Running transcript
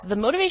The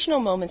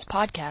Motivational Moments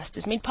podcast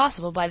is made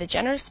possible by the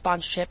generous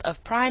sponsorship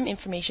of Prime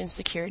Information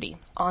Security,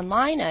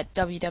 online at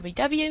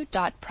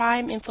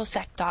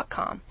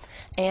www.primeinfosec.com,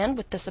 and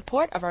with the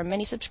support of our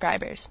many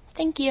subscribers.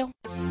 Thank you.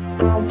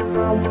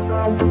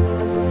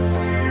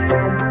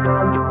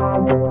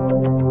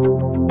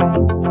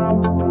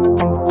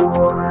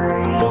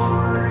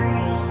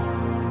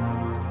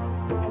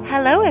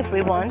 Hello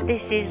everyone,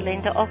 this is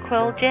Linda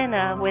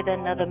Ockrell-Jenner with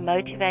another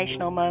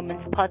Motivational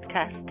Moments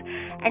podcast.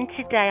 And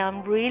today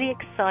I'm really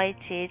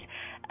excited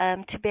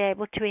to be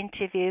able to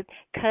interview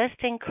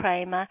Kirsten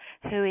Kramer,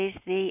 who is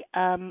the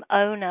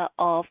owner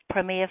of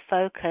Premier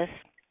Focus.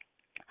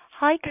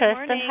 Hi,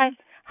 Kirsten. Good morning.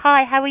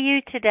 Hi, how are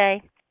you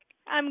today?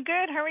 I'm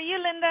good. How are you,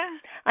 Linda?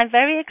 I'm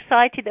very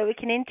excited that we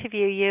can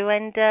interview you,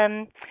 and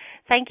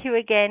thank you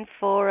again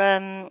for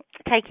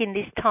taking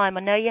this time. I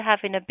know you're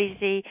having a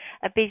busy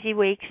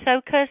week.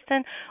 So,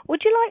 Kirsten,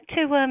 would you like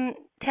to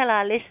tell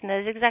our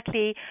listeners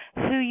exactly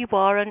who you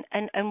are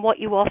and what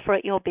you offer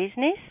at your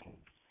business?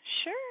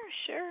 Sure.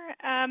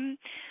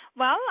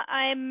 Well,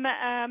 I'm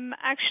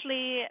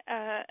actually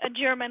a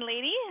German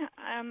lady.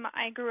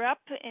 I grew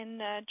up in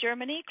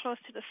Germany, close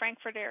to the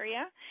Frankfurt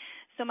area.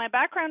 So my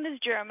background is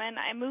German.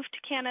 I moved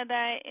to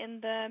Canada in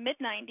the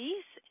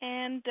mid-90s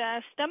and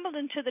stumbled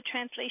into the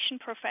translation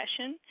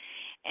profession.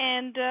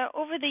 And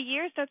over the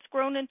years, that's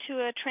grown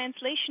into a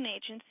translation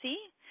agency.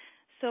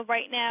 So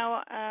right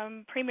now,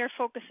 Premier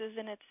Focus is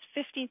in its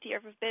 15th year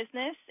of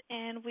business,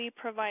 and we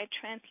provide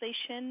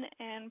translation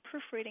and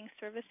proofreading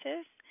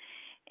services.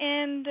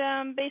 And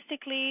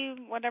basically,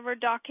 whatever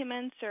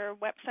documents or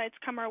websites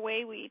come our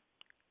way, we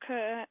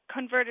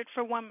convert it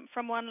from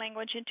one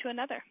language into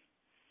another.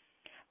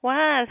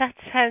 Wow, that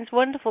sounds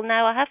wonderful.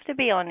 Now, I have to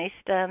be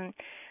honest,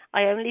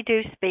 I only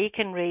do speak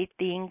and read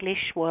the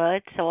English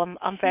words, so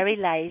I'm very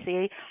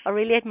lazy. I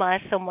really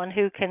admire someone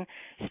who can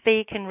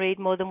speak and read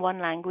more than one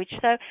language.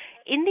 So,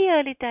 in the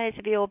early days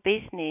of your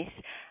business,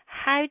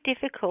 how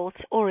difficult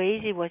or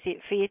easy was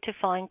it for you to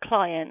find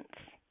clients?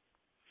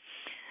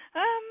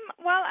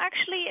 Well,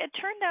 actually, it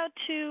turned out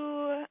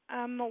to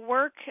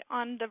work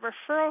on the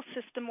referral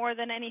system more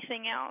than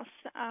anything else.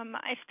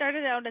 I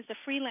started out as a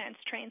freelance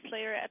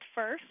translator at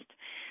first.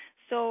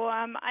 So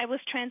I was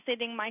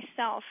translating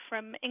myself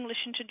from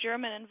English into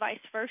German and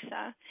vice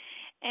versa.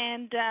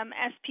 And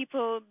as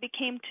people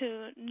became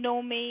to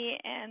know me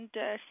and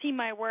see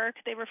my work,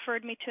 they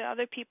referred me to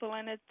other people,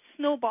 and it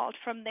snowballed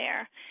from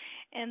there.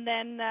 And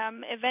then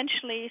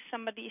eventually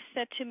somebody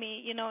said to me,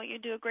 you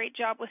do a great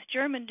job with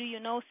German. Do you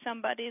know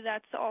somebody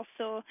that's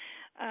also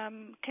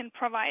can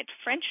provide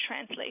French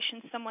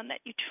translation, someone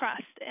that you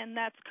trust? And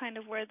that's kind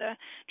of where the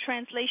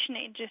translation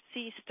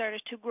agency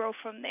started to grow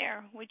from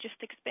there. We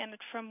just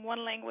expanded from one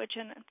language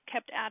and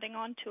kept adding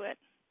on to it.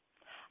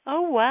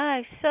 Oh,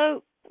 wow.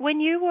 So when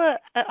you were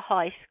at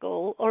high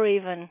school or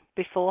even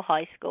before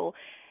high school,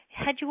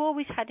 had you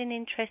always had an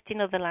interest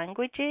in other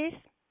languages?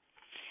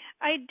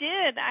 I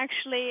did,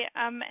 actually,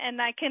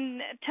 and I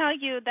can tell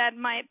you that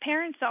my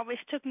parents always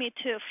took me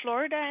to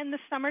Florida in the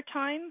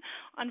summertime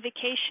on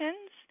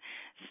vacations.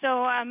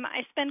 So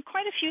I spent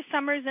quite a few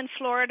summers in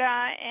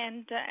Florida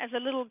and as a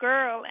little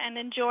girl and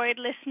enjoyed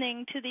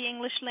listening to the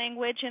English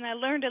language, and I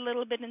learned a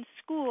little bit in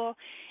school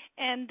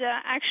and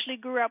actually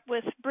grew up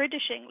with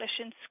British English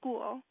in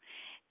school.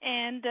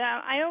 And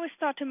I always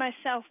thought to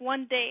myself,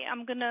 one day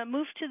I'm going to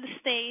move to the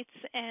States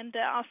and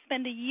I'll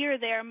spend a year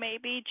there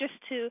maybe just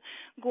to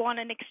go on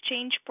an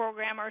exchange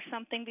program or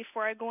something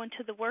before I go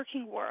into the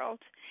working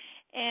world.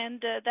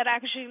 And that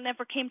actually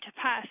never came to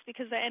pass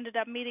because I ended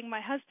up meeting my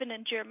husband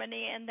in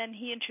Germany, and then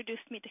he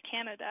introduced me to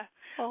Canada.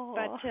 Oh.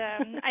 But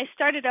I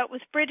started out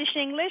with British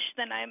English,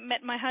 then I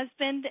met my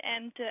husband,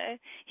 and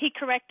he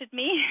corrected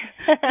me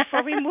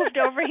before we moved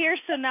over here,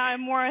 so now I'm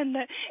more on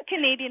the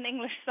Canadian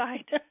English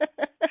side.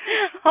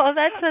 Oh,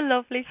 that's a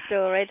lovely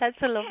story.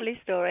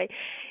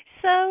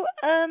 So,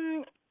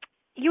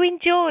 you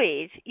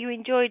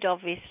enjoyed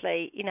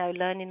obviously,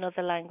 learning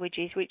other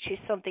languages, which is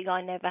something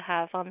I never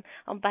have. I'm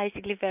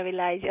basically very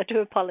lazy. I do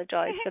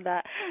apologize for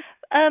that.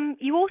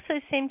 You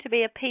also seem to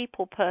be a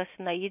people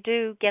person, though. You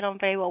do get on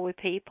very well with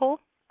people.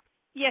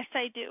 Yes,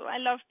 I do. I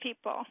love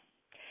people.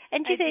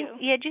 And do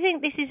you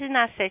think this is an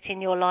asset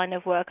in your line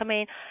of work? I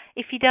mean,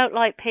 if you don't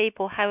like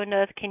people, how on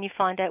earth can you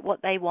find out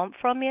what they want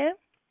from you?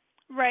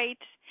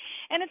 Right.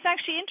 And it's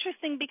actually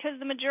interesting because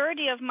the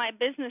majority of my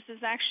business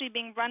is actually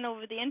being run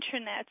over the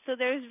Internet. So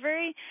there's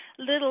very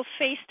little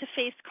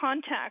face-to-face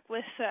contact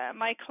with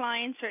my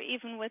clients or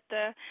even with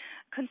the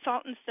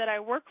consultants that I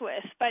work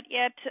with. But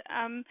yet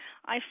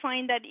I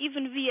find that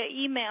even via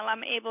email,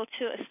 I'm able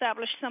to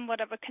establish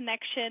somewhat of a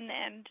connection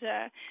and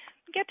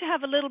get to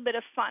have a little bit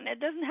of fun.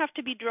 It doesn't have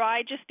to be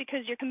dry just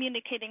because you're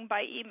communicating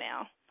by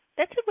email.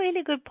 That's a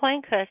really good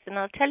point, Kirsten.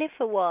 I'll tell you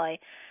for why.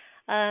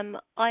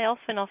 I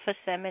often offer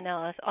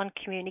seminars on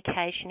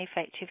communication,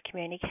 effective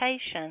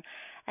communication,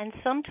 and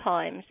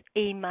sometimes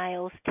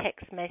emails,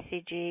 text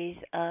messages,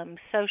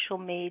 social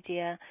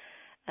media,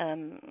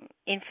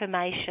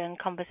 information,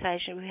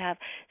 conversation we have.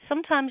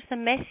 Sometimes the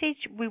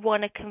message we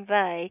want to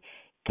convey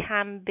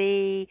can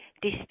be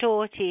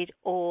distorted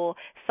or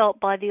felt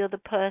by the other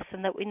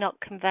person that we're not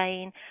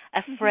conveying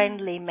a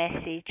friendly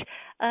message.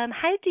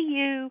 How do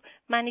you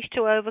manage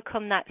to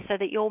overcome that so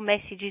that your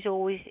message is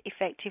always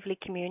effectively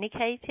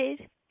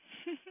communicated?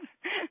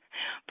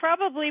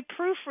 Probably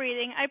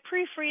proofreading. I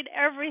proofread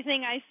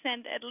everything I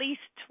send at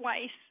least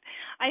twice.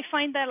 I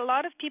find that a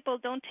lot of people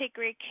don't take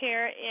great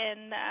care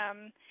in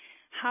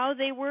how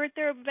they word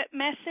their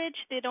message.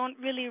 They don't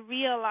really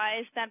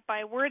realize that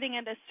by wording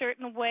it a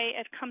certain way,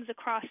 it comes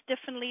across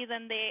differently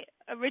than they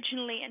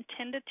originally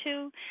intended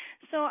to.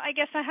 So I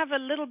guess I have a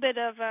little bit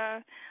of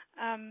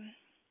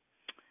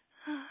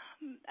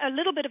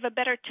a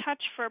better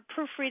touch for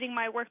proofreading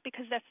my work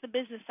because that's the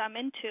business I'm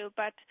into.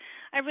 But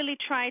I really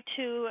try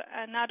to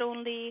not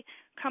only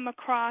come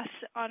across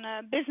on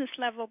a business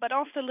level, but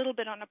also a little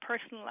bit on a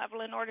personal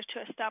level in order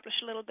to establish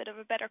a little bit of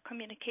a better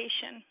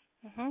communication.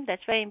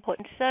 That's very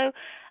important. So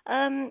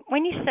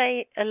when you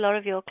say a lot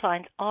of your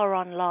clients are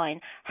online,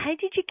 how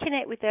did you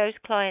connect with those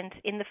clients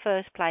in the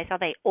first place? Are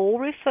they all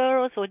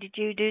referrals, or did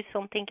you do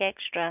something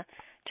extra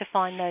to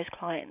find those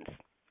clients?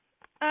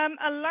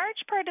 A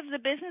large part of the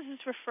business is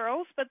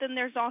referrals, but then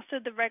there's also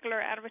the regular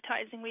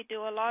advertising we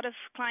do. A lot of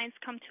clients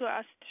come to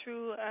us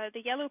through the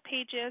Yellow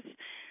Pages.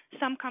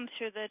 Some come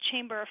through the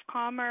Chamber of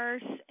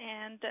Commerce,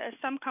 and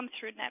some come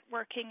through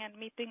networking and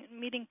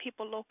meeting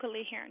people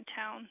locally here in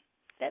town.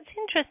 That's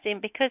interesting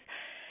because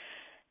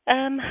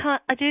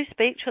I do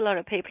speak to a lot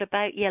of people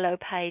about Yellow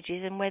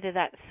Pages and whether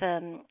that's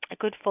a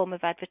good form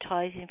of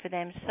advertising for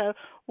them. So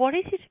what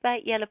is it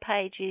about Yellow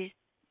Pages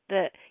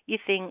that you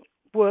think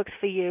works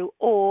for you,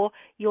 or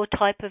your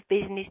type of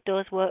business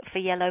does work for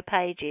Yellow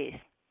Pages?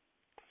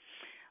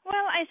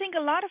 Well, I think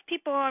a lot of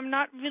people are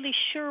not really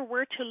sure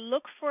where to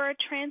look for a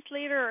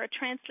translator or a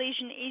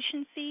translation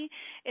agency.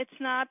 It's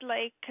not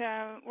like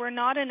we're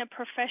not in a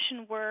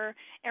profession where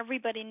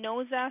everybody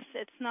knows us.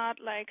 It's not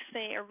like,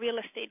 say, a real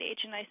estate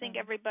agent. I think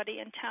everybody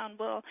in town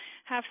will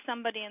have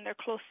somebody in their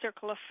close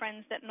circle of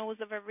friends that knows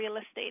of a real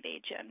estate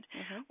agent.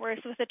 Whereas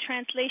with the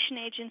translation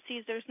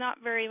agencies, there's not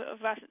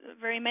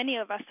very many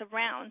of us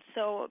around,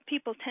 so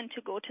people tend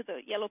to go to the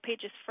Yellow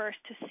Pages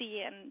first to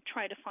see and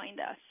try to find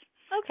us.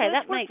 Okay, so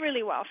that makes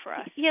really well for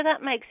us. Yeah,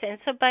 that makes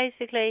sense. So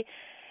basically,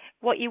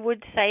 what you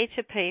would say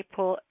to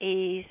people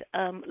is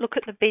look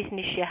at the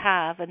business you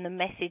have and the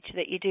message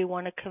that you do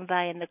want to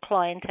convey and the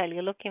clientele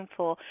you're looking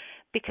for,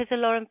 because a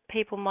lot of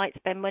people might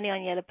spend money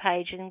on Yellow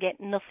Page and get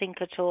nothing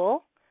at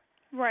all.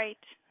 Right.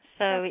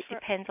 So it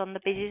depends on the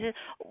business.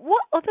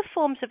 What other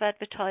forms of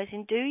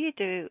advertising do you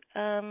do?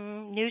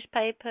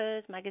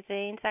 Newspapers,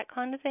 magazines, that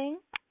kind of thing?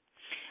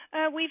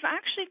 We've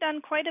actually done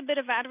quite a bit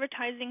of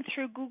advertising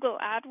through Google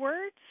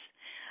AdWords.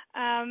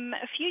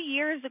 A few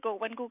years ago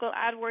when Google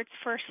AdWords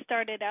first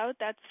started out,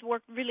 that's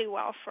worked really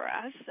well for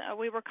us.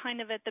 We were kind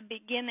of at the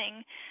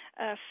beginning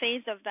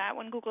phase of that.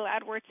 When Google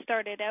AdWords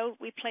started out,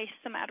 we placed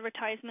some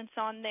advertisements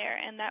on there,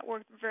 and that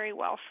worked very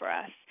well for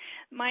us.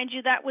 Mind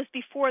you, that was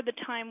before the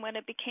time when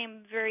it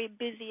became very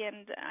busy,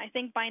 and I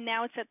think by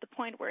now it's at the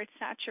point where it's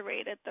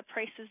saturated. The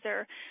prices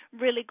are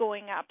really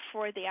going up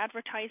for the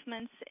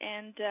advertisements,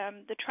 and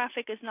the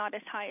traffic is not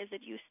as high as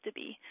it used to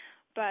be.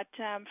 But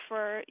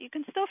you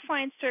can still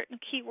find certain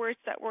keywords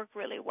that work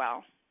really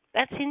well.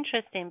 That's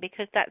interesting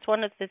because that's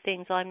one of the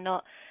things I'm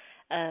not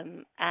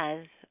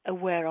as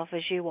aware of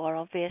as you are,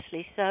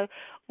 obviously. So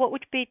what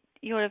would be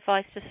your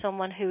advice to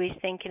someone who is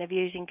thinking of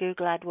using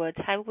Google AdWords?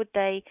 How would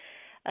they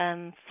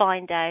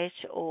find out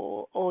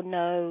or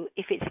know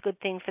if it's a good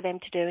thing for them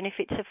to do and if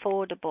it's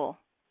affordable?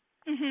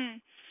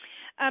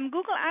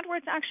 Google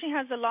AdWords actually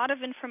has a lot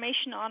of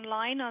information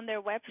online on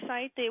their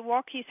website. They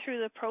walk you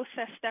through the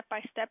process step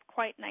by step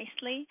quite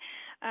nicely.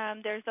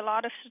 There's a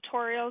lot of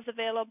tutorials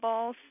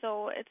available,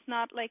 so it's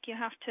not like you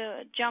have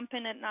to jump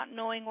in it not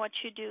knowing what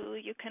you do.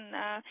 You can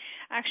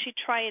actually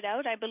try it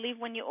out. I believe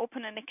when you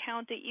open an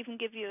account, they even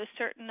give you a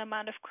certain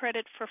amount of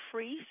credit for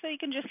free, so you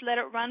can just let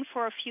it run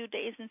for a few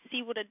days and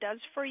see what it does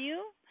for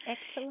you.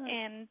 Excellent.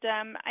 And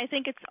I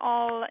think it's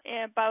all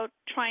about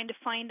trying to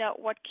find out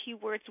what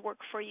keywords work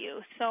for you.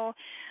 So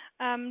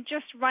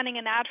just running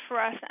an ad for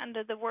us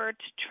under the word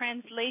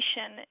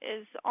translation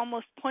is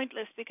almost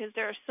pointless because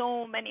there are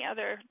so many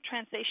other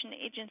translation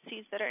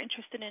agencies that are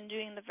interested in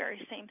doing the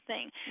very same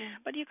thing.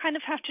 But you kind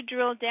of have to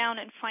drill down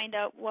and find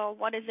out, well,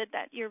 what is it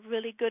that you're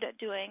really good at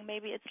doing?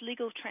 Maybe it's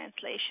legal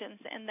translations,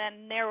 and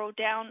then narrow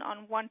down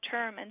on one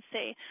term and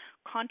say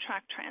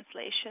contract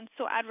translation.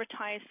 So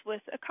advertise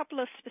with a couple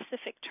of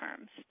specific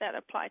terms that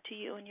apply to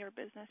you and your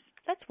business.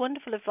 That's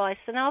wonderful advice.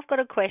 So now I've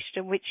got a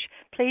question, which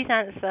please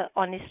answer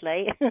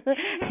honestly.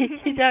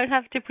 You don't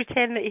have to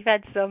pretend that you've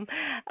had some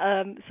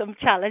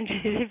challenges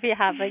if you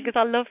haven't, because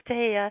I love to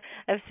hear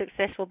of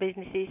successful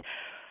businesses.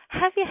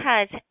 Have you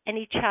had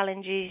any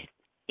challenges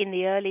in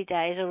the early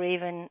days or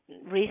even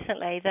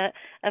recently that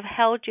have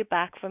held you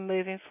back from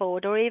moving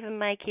forward, or even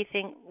make you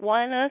think,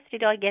 why on earth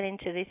did I get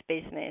into this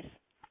business?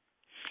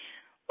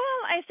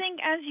 Well, I think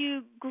as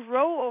you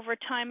grow over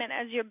time and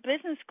as your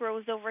business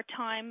grows over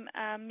time,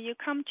 you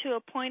come to a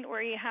point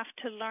where you have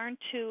to learn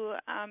to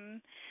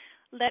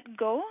let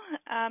go,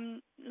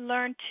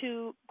 learn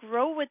to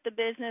grow with the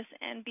business,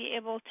 and be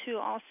able to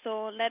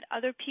also let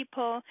other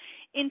people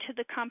into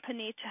the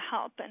company to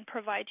help and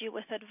provide you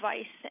with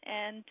advice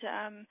and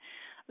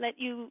let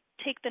you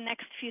take the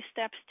next few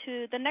steps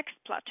to the next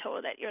plateau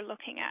that you're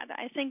looking at.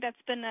 I think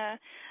that's been a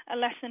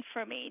lesson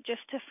for me,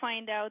 just to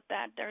find out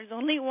that there's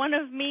only one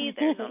of me,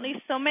 there's only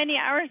so many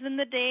hours in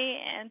the day,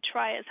 and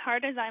try as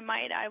hard as I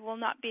might, I will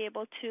not be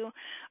able to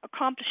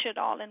accomplish it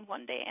all in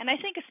one day. And I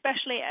think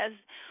especially as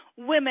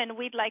women,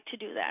 we'd like to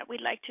do that.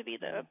 We'd like to be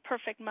the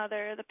perfect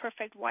mother, the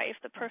perfect wife,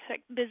 the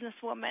perfect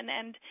businesswoman,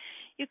 and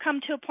you come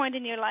to a point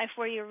in your life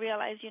where you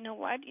realize, you know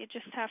what, you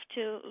just have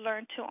to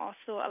learn to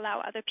also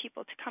allow other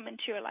people to come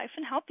into your life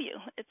and help you.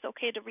 It's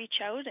okay to reach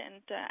out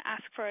and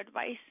ask for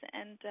advice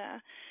and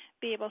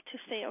be able to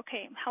say,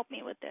 okay, help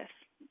me with this.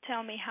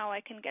 Tell me how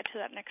I can get to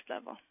that next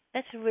level.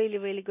 That's a really,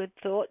 really good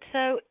thought.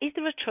 So is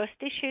there a trust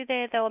issue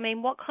there, though? I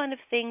mean, what kind of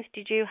things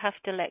did you have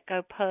to let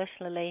go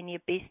personally in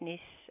your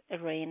business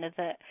arena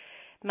that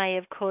may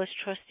have caused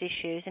trust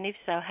issues? And if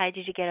so, how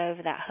did you get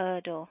over that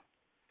hurdle?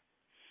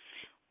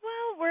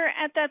 Well, we're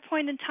at that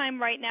point in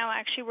time right now,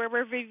 actually, where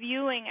we're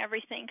reviewing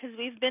everything because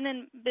we've been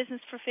in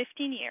business for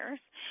 15 years.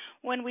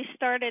 When we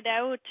started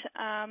out,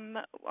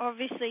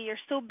 obviously you're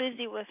so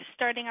busy with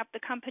starting up the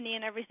company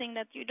and everything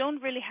that you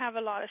don't really have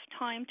a lot of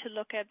time to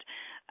look at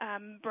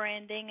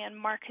branding and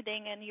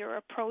marketing and your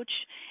approach.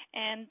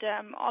 And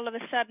all of a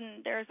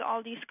sudden, there's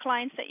all these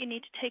clients that you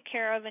need to take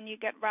care of, and you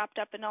get wrapped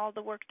up in all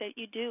the work that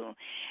you do.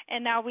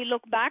 And now we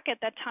look back at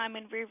that time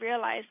and we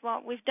realize,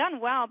 well, we've done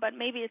well, but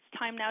maybe it's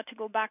time now to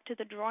go back to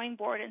the drawing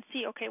board and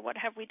see, okay, what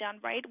have we done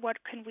right? What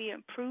can we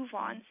improve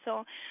on?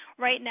 So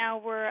right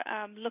now we're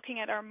looking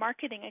at our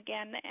marketing again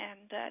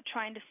and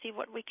trying to see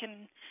what we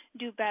can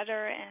do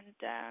better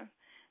and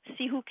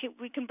see who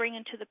we can bring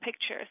into the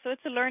picture. So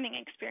it's a learning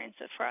experience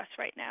for us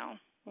right now.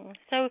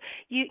 So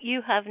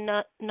you have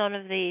none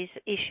of these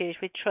issues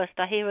with trust.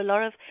 I hear a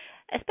lot of,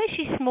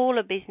 especially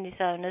smaller business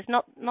owners,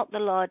 not the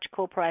large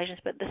corporations,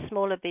 but the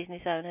smaller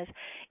business owners.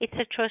 It's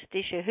a trust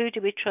issue. Who do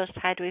we trust?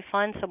 How do we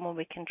find someone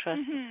we can trust?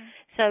 Mm-hmm.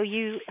 So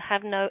you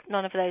have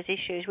none of those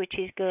issues, which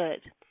is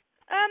good.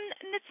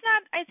 It's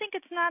not. I think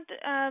it's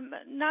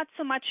not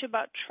so much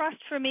about trust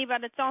for me,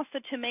 but it's also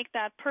to make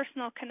that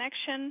personal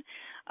connection.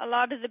 A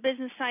lot of the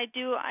business I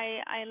do,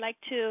 I like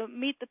to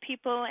meet the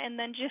people and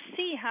then just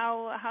see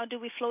how do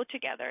we flow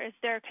together. Is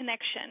there a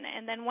connection?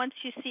 And then once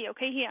you see,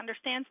 okay, he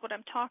understands what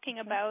I'm talking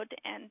about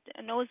and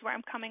knows where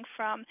I'm coming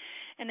from,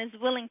 and is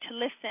willing to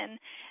listen,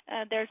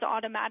 there's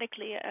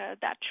automatically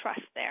that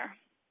trust there.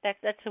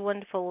 That's a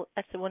wonderful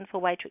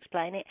way to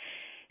explain it.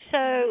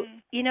 So,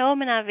 you know,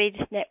 I'm an avid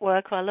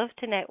networker. I love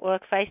to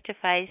network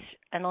face-to-face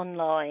and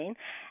online.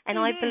 And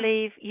I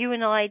believe you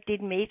and I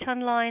did meet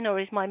online, or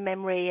is my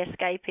memory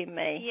escaping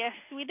me? Yes,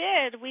 we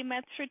did. We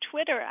met through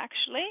Twitter,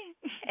 actually.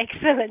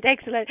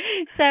 Excellent.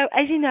 So,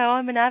 as you know,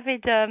 I'm an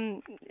avid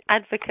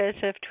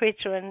advocate of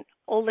Twitter and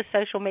all the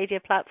social media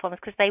platforms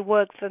because they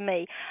work for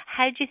me.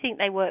 How do you think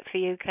they work for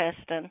you,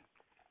 Kirsten?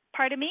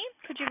 Pardon me?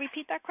 Could you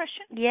repeat that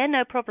question? Yeah,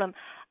 no problem.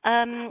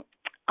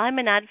 I'm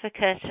an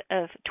advocate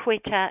of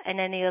Twitter and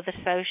any other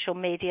social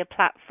media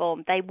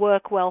platform. They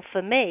work well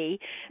for me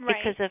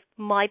because of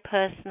my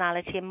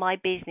personality and my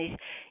business.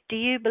 Do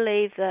you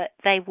believe that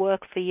they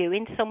work for you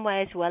in some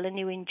way as well and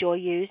you enjoy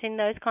using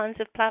those kinds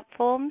of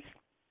platforms?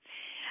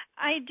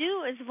 I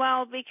do as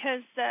well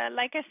because,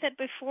 like I said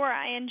before,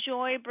 I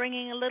enjoy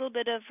bringing a little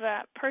bit of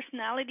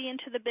personality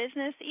into the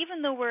business,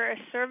 even though we're a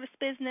service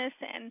business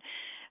and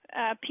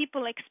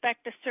people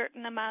expect a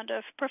certain amount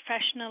of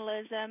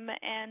professionalism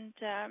and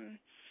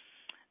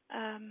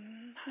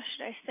how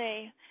should I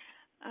say,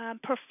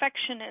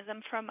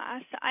 perfectionism from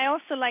us. I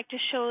also like to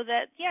show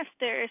that, yes,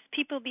 there's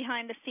people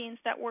behind the scenes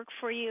that work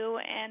for you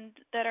and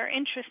that are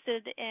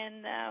interested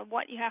in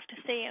what you have to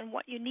say and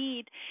what you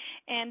need.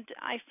 And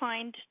I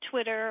find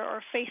Twitter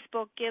or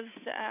Facebook gives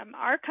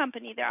our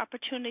company the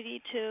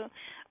opportunity to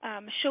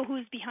show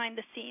who's behind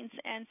the scenes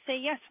and say,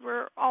 yes,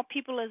 we're all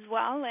people as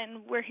well,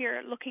 and we're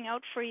here looking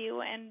out for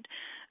you, and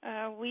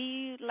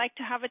we like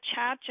to have a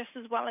chat just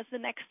as well as the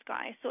next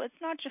guy. So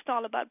it's not just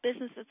all about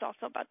business, it's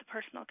also about the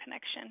personal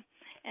connection.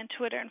 And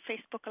Twitter and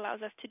Facebook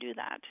allows us to do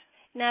that.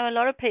 Now, a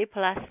lot of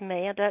people ask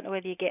me, I don't know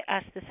whether you get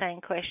asked the same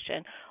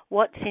question,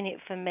 what's in it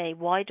for me?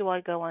 Why do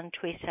I go on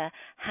Twitter?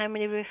 How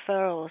many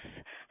referrals?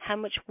 How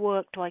much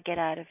work do I get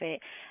out of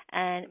it?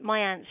 And my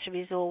answer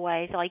is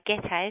always, I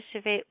get out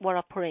of it what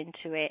I put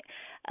into it.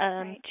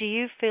 Do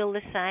you feel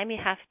the same? You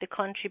have to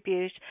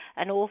contribute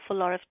an awful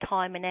lot of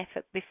time and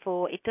effort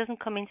before. It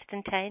doesn't come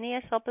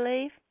instantaneous, I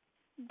believe.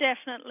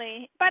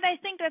 Definitely. But I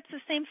think that's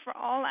the same for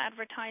all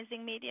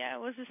advertising media.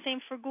 It was the same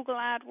for Google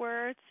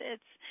AdWords.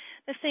 It's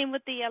the same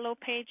with the Yellow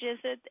Pages.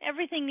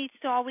 Everything needs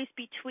to always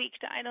be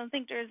tweaked. I don't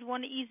think there's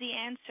one easy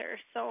answer.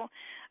 So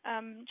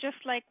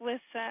Just like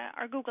with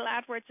our Google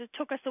AdWords, it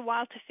took us a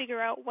while to figure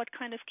out what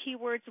kind of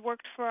keywords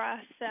worked for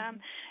us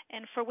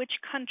and for which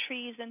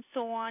countries and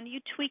so on. You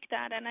tweak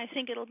that, and I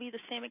think it'll be the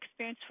same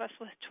experience for us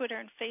with Twitter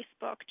and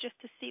Facebook, just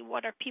to see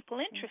what are people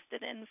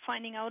interested in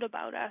finding out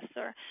about us,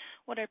 or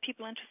what are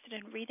people interested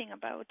in reading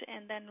about,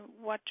 and then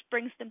what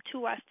brings them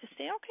to us to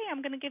say, okay,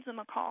 I'm going to give them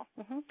a call.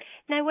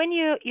 Now, when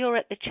you're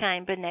at the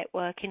Chamber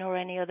networking or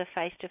any other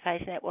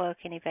face-to-face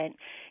networking event,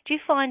 do you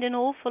find an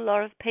awful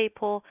lot of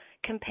people,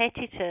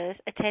 competitors,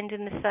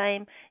 attending the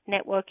same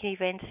networking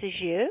events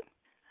as you?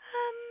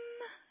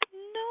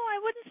 No, I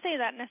wouldn't say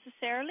that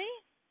necessarily.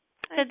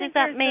 So does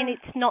that mean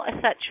it's not a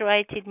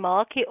saturated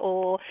market,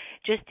 or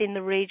just in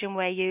the region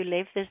where you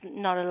live, there's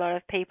not a lot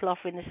of people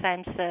offering the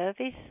same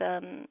service?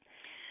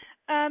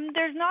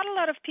 There's not a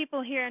lot of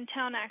people here in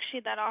town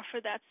actually that offer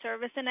that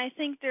service, and I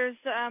think there's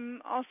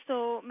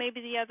also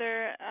maybe the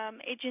other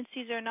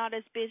agencies are not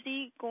as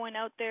busy going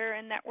out there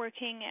and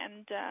networking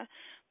and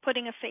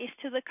putting a face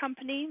to the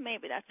company.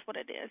 Maybe that's what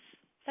it is.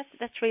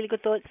 That's really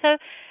good thought. So,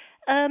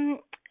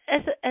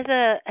 as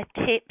a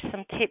tip,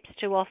 some tips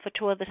to offer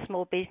to other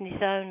small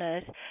business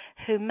owners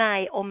who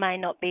may or may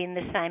not be in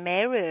the same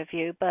area of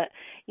you, but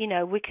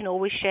we can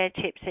always share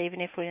tips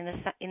even if we're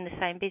in the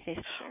same business.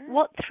 Sure.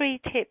 What 3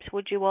 tips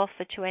would you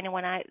offer to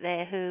anyone out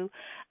there who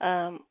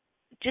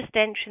just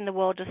entering the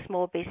world of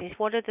small business?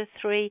 What are the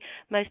 3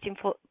 most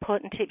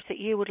important tips that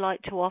you would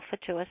like to offer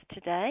to us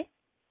today?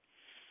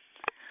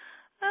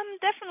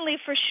 Definitely,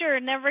 for sure.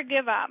 Never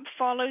give up.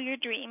 Follow your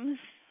dreams.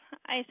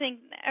 I think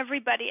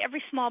every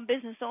small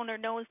business owner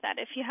knows that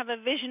if you have a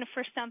vision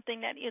for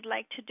something that you'd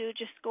like to do,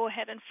 just go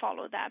ahead and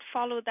follow that.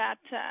 Follow that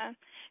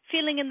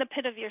feeling in the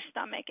pit of your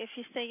stomach. If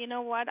you say, you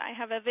know what, I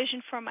have a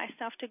vision for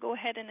myself to go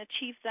ahead and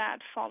achieve that,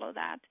 follow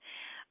that.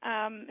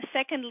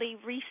 Secondly,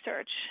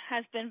 research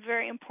has been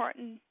very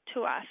important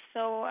to us.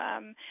 So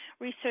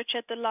research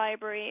at the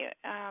library,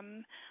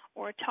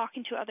 or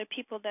talking to other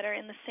people that are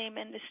in the same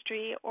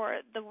industry,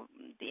 or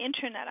the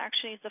internet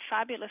actually is a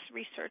fabulous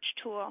research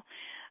tool.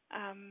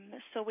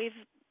 So we've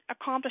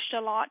accomplished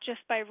a lot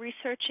just by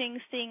researching,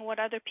 seeing what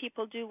other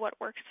people do, what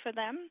works for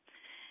them.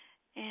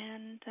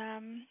 And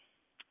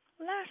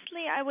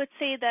lastly, I would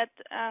say that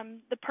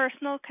the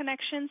personal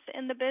connections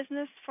in the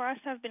business for us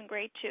have been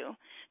great too,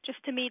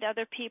 just to meet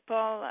other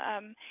people.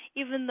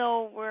 Even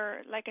though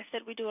like I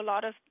said, we do a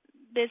lot of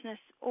business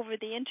over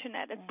the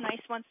internet, it's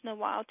nice once in a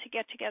while to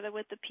get together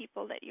with the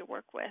people that you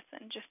work with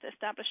and just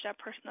establish that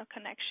personal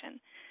connection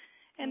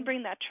and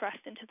bring that trust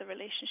into the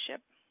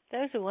relationship.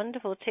 Those are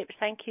wonderful tips.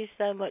 Thank you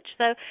so much.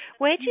 So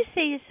where do you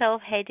see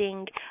yourself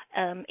heading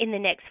in the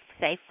next,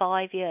 say,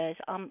 5 years?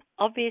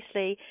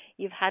 Obviously,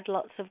 you've had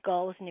lots of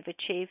goals and you've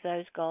achieved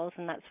those goals,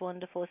 and that's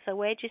wonderful. So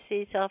where do you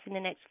see yourself in the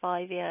next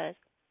 5 years?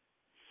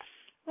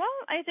 Well,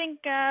 I think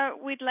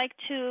we'd like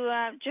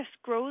to just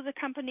grow the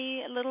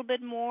company a little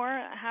bit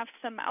more, have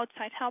some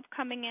outside help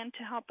coming in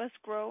to help us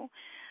grow,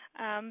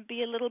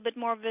 be a little bit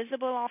more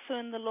visible also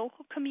in the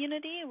local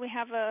community. We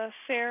have a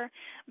fair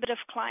bit of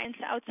clients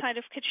outside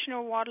of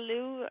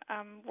Kitchener-Waterloo,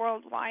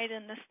 worldwide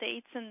in the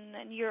States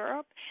and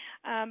Europe,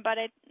 but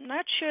I'm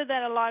not sure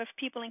that a lot of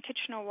people in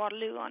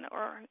Kitchener-Waterloo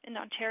or in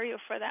Ontario,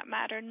 for that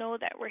matter, know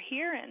that we're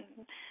here and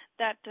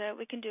that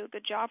we can do a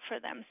good job for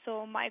them.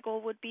 So my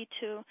goal would be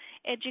to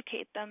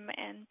educate them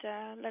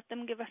and let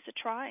them give us a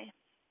try.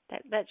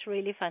 That's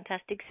really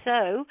fantastic.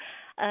 So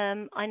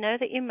I know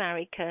that you're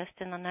married,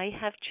 Kirsten. I know you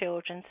have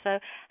children. So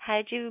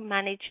how do you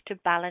manage to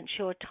balance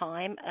your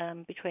time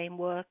between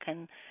work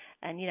and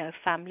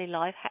family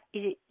life?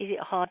 Is it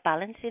a hard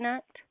balancing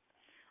act?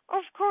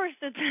 Of course,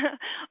 it's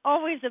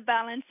always a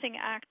balancing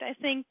act. I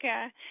think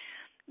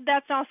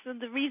that's also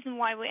the reason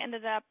why we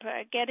ended up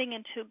getting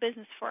into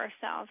business for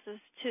ourselves, is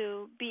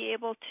to be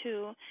able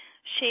to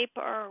shape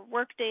our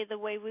workday the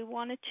way we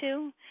wanted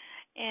to.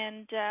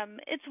 And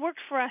it's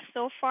worked for us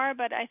so far,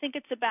 but I think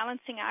it's a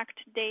balancing act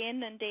day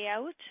in and day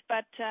out.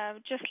 But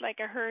just like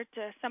I heard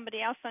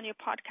somebody else on your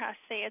podcast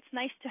say, it's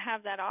nice to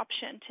have that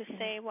option to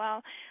say,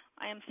 well,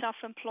 I am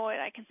self-employed.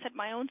 I can set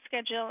my own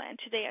schedule, and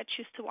today I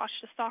choose to watch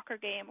the soccer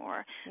game,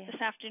 or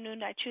this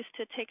afternoon I choose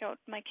to take out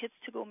my kids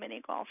to go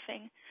mini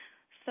golfing.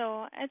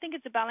 So I think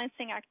it's a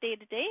balancing act day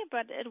to day,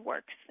 but it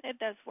works. It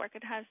does work.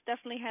 It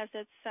definitely has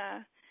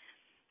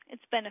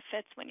its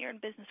benefits when you're in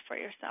business for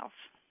yourself.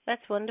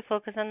 That's wonderful,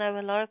 because I know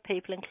a lot of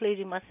people,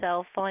 including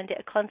myself, find it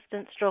a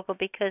constant struggle,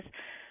 because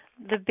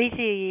the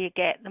busier you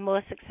get, the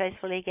more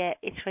successful you get.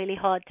 It's really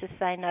hard to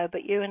say no,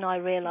 but you and I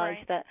realise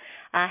that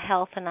our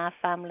health and our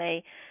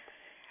family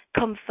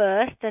come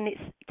first, and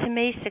to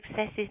me,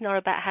 success is not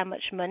about how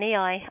much money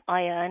I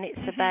earn.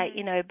 It's about,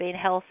 being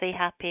healthy,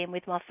 happy, and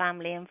with my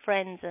family and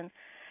friends. And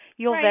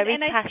you're very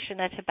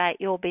passionate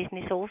about your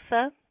business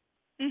also.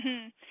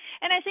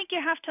 And I think you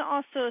have to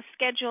also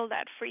schedule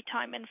that free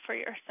time in for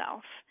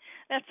yourself.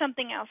 That's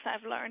something else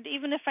I've learned.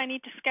 Even if I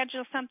need to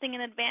schedule something in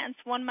advance,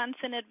 1 month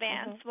in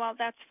advance, well,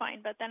 that's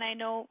fine. But then I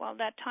know, well,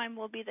 that time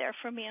will be there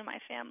for me and my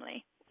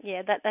family.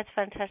 Yeah, that's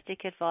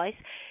fantastic advice.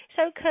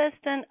 So,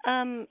 Kirsten,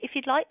 if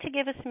you'd like to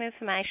give us some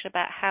information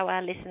about how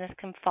our listeners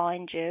can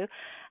find you,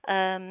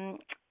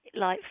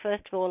 like,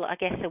 first of all, I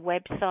guess a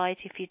website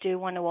if you do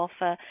want to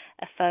offer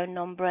a phone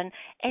number, and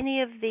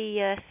any of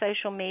the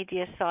social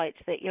media sites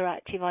that you're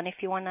active on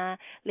if you want our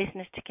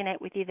listeners to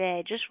connect with you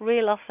there. Just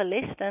reel off a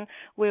list and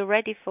we're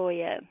ready for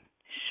you.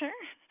 Sure.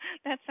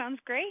 That sounds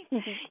great.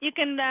 You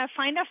can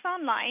find us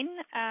online.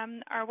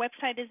 Our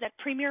website is at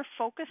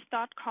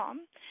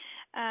premierfocus.com.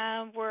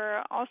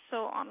 We're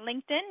also on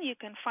LinkedIn. You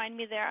can find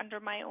me there under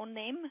my own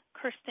name,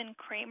 Kirsten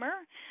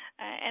Kramer.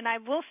 And I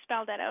will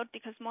spell that out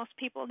because most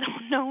people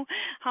don't know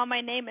how my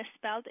name is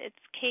spelled. It's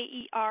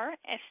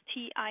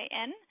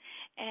Kerstin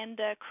and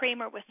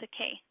Kramer with a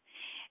K.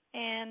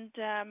 And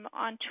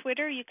on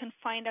Twitter, you can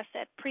find us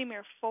at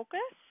Premier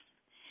Focus.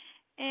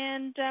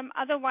 And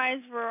otherwise,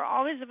 we're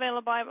always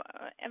available by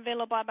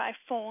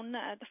phone.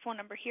 The phone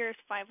number here is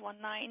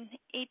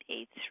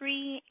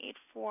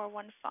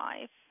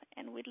 519-883-8415.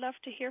 And we'd love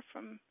to hear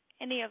from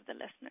any of the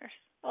listeners.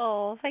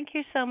 Oh, thank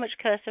you so much,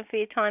 Kirsten, for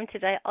your time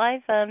today.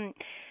 I've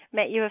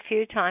met you a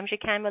few times. You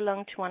came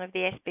along to one of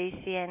the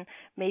SBCN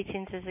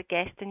meetings as a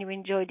guest, and you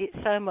enjoyed it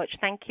so much.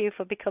 Thank you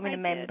for becoming a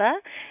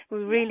member. We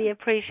really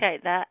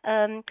appreciate that.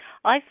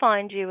 I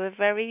find you a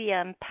very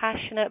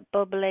passionate,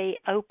 bubbly,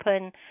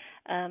 open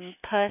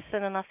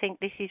person, and I think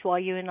this is why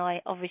you and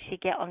I obviously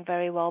get on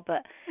very well,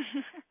 but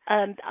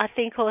I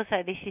think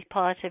also this is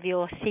part of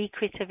your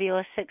secret of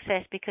your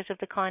success because of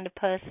the kind of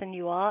person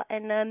you are,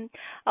 and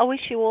I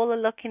wish you all the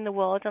luck in the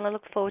world, and I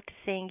look forward to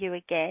seeing you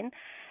again.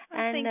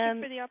 Thank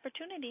you for the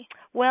opportunity.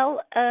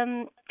 Well,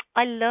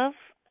 I love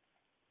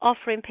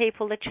offering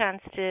people the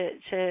chance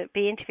to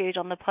be interviewed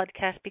on the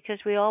podcast because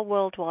we are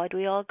worldwide,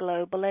 we are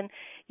global, and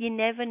you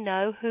never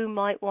know who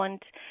might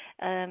want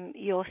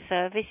your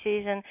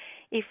services. And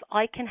if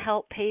I can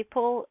help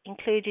people,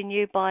 including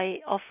you,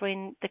 by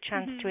offering the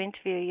chance to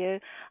interview you,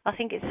 I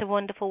think it's a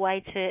wonderful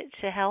way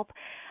to help.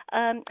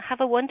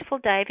 Have a wonderful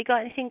day. Have you got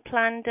anything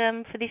planned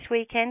for this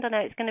weekend? I know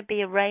it's going to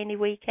be a rainy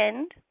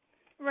weekend.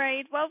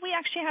 Right. Well, we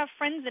actually have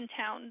friends in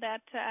town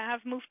that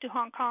have moved to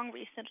Hong Kong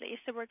recently,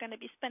 so we're going to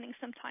be spending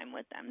some time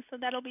with them. So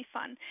that'll be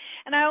fun.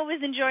 And I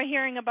always enjoy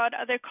hearing about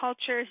other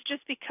cultures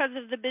just because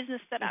of the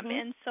business that I'm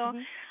in. So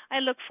I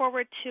look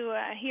forward to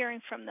hearing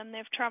from them.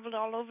 They've traveled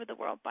all over the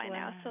world by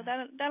now, so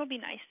that'll be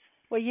nice.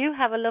 Well, you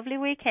have a lovely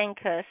weekend,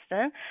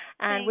 Kirsten,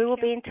 and we will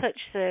be in touch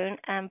soon.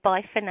 And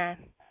bye for now.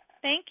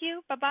 Thank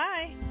you.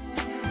 Bye-bye.